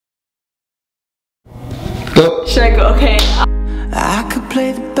Should I go? Okay. I could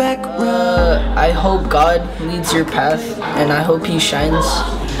play the background. I hope God leads your path, and I hope He shines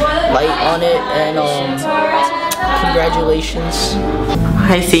light on it. And congratulations.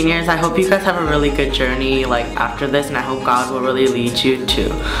 Hi seniors, I hope you guys have a really good journey like after this, and I hope God will really lead you to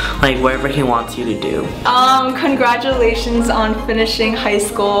like wherever He wants you to do. Congratulations on finishing high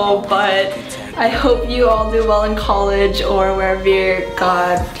school, but I hope you all do well in college or wherever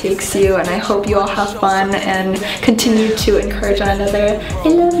God takes you, and I hope you all have fun and continue to encourage one another. I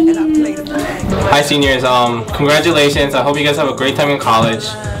love you. Hi seniors, congratulations. I hope you guys have a great time in college.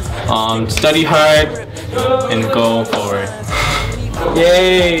 Study hard and go forward.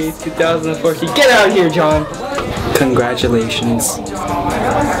 Yay, 2014. Get out of here, John. Congratulations.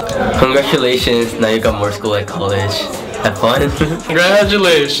 Congratulations, now you got more school at college. Have fun.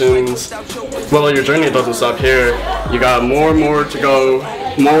 Congratulations. Well, your journey doesn't stop here. You got more to go.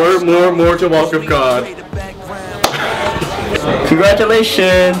 More to walk with God.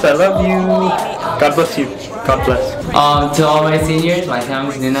 Congratulations, I love you. God bless you. God bless. To all my seniors, my name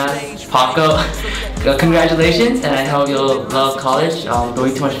is Nina, Paco. Congratulations, and I hope you'll love college. Don't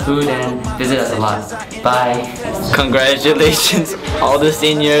eat too much food and visit us a lot. Bye. Congratulations, all the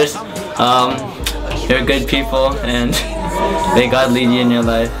seniors. You're good people, and may God lead you in your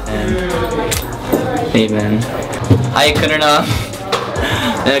life. And amen. Hi, Kunarna.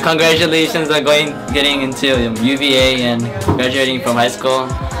 Congratulations on getting into UVA and graduating from high school.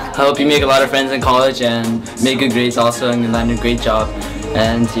 I hope you make a lot of friends in college and make good grades also, and you land a great job.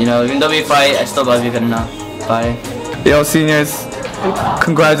 And you know, even though we fight, I still love you, Kunarna. Bye. Yo, seniors,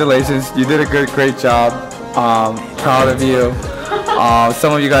 congratulations. You did a great job. Proud of you.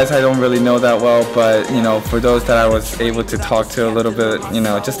 Some of you guys I don't really know that well, but you know, for those that I was able to talk to a little bit, you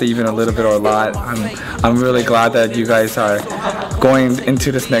know, just even a little bit or a lot, I'm really glad that you guys are going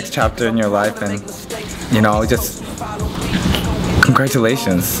into this next chapter in your life, and you know, just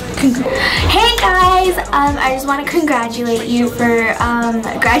congratulations. Hey guys, I just want to congratulate you for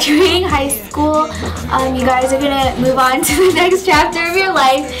graduating high school. You guys are gonna move on to the next chapter of your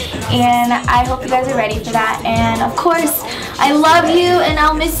life, and I hope you guys are ready for that. And of course, I love you, and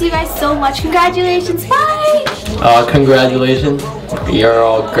I'll miss you guys so much. Congratulations, bye! Congratulations, you're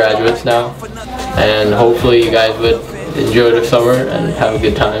all graduates now, and hopefully you guys would enjoy the summer and have a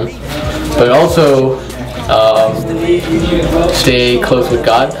good time. But also, stay close with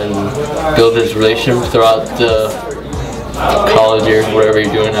God and build this relationship throughout the college years, whatever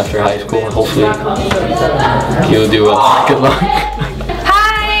you're doing after high school. Hopefully you'll do well. Good luck.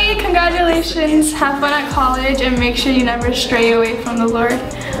 Hi! Congratulations. Have fun at college and make sure you never stray away from the Lord.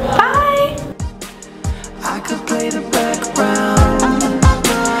 Bye! I could play the background,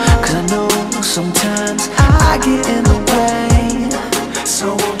 'cause I know sometimes I get in the way.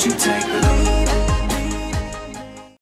 So won't you take the